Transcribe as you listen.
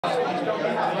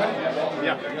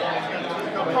Yeah.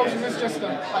 Coach, is this just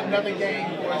another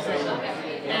game, or is it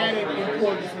added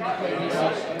importance when you play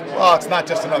this? Well, it's not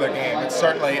just another game. It's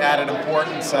certainly added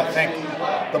importance. I think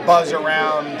the buzz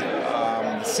around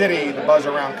the city, the buzz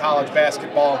around college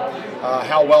basketball,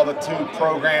 how well the two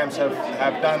programs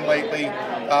have done lately.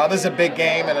 This is a big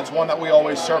game, and it's one that we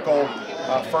always circle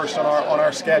first on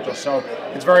our schedule. So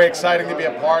it's very exciting to be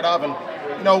a part of, and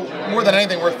you know, more than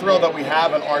anything, we're thrilled that we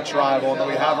have an arch rival and that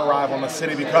we have a rival in the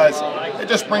city, because it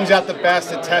just brings out the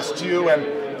best. It tests you and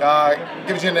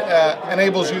gives you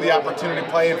enables you the opportunity to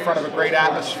play in front of a great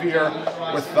atmosphere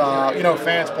with you know,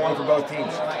 fans pulling for both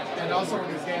teams. And also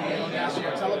when this game is on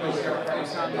national television,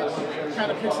 it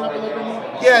kind of picks it up a little bit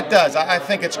more? Yeah, it does. I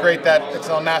think it's great that it's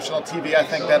on national TV. I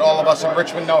think that all of us in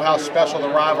Richmond know how special the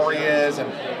rivalry is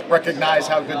and recognize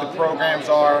how good the programs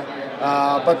are.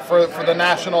 But for the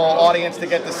national audience to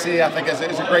get to see, I think is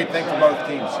a great thing for both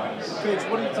teams. Coach,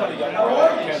 what do you tell the young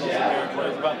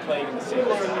players about playing in the city?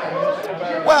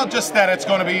 Well, just that it's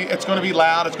going to be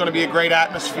loud. It's going to be a great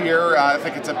atmosphere. I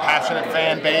think it's a passionate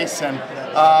fan base, and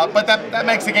but that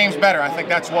makes the games better. I think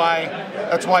that's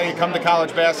why you come to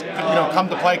come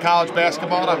to play college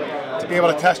basketball, to be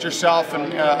able to test yourself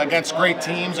and against great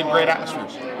teams and great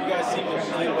atmospheres. You guys seem to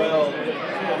play well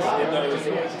in those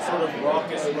sort of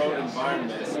raucous road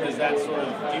environments. Does that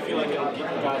do you feel like it'll give you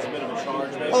guys a bit of a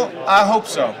charge, maybe? Well, I hope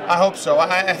so.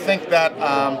 I think that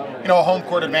you know, a home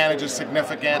court advantage is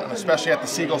significant, and especially at the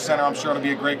Siegel Center, I'm sure it'll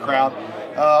be a great crowd.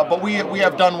 But we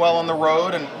have done well on the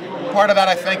road, and part of that,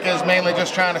 I think, is mainly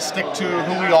just trying to stick to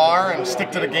who we are and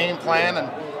stick to the game plan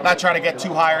and not try to get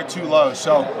too high or too low.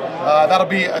 So that'll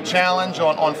be a challenge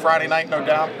on Friday night, no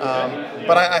doubt.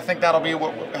 But I think that'll be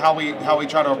how we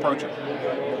try to approach it.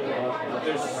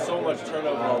 There's so much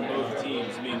turnover on both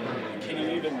teams. I mean, can you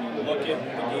even look at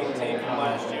the game tape from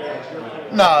last year?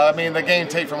 No, I mean, the game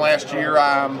tape from last year,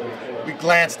 we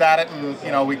glanced at it, and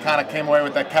you know, we kind of came away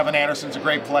with that Kevin Anderson's a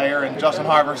great player, and Justin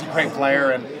Harper's a great player,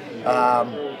 and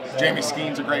Jamie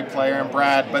Skeen's a great player, and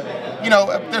Brad. But you know,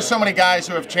 there's so many guys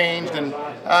who have changed, and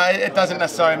it doesn't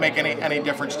necessarily make any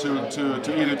difference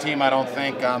to either team, I don't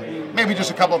think. Maybe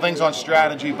just a couple of things on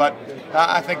strategy, but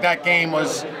I think that game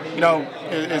was, you know,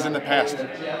 is in the past.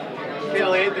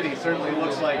 Phil Anthony certainly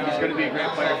looks like he's going to be a great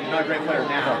player. He's not a great player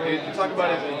now. Talk about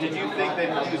it. Did you think that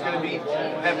he was going to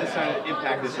have this kind of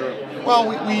impact this early? Well,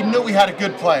 we knew we had a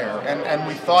good player, and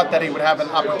we thought that he would have an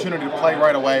opportunity to play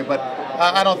right away. But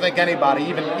I don't think anybody,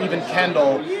 even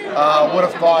Kendall, would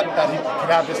have thought that he could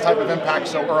have this type of impact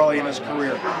so early in his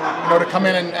career. You know, to come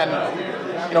in and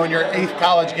you know, in your 8th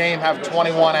college game, have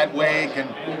 21 at Wake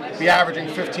and be averaging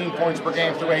 15 points per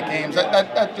game through 8 games.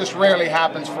 That just rarely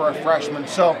happens for a freshman.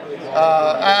 So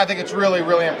I think it's really,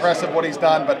 really impressive what he's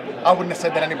done, but I wouldn't have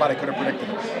said that anybody could have predicted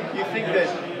it. You think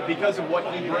that because of what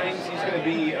he brings, he's going to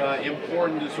be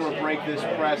important to sort of break this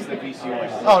press that VCU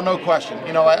is? Oh, no question.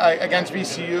 You know, against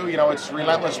VCU, you know, it's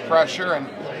relentless pressure, and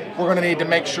we're going to need to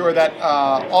make sure that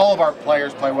all of our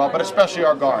players play well, but especially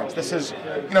our guards. This is,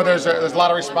 you know, there's a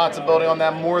lot of responsibility on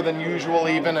them, more than usual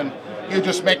even, and you're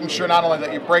just making sure not only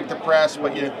that you break the press,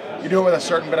 but you do it with a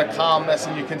certain bit of calmness,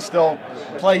 and you can still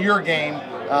play your game.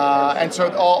 And so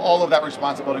all of that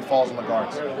responsibility falls on the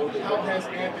guards. How has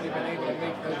Anthony been able to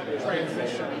make the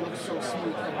transition look so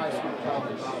smooth from high school to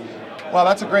college? Well,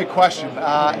 that's a great question.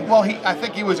 Well, I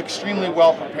think he was extremely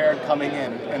well prepared coming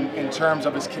in terms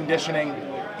of his conditioning.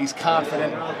 He's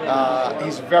confident.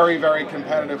 He's a very, very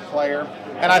competitive player.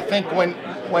 And I think when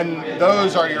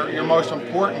those are your most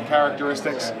important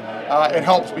characteristics, it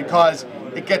helps because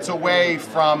it gets away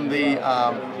from the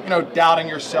you know, doubting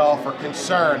yourself or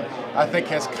concern. I think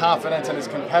his confidence and his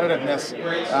competitiveness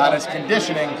and his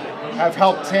conditioning have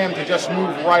helped him to just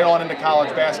move right on into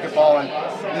college basketball and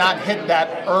not hit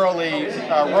that early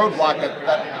roadblock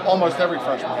that almost every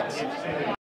freshman hits.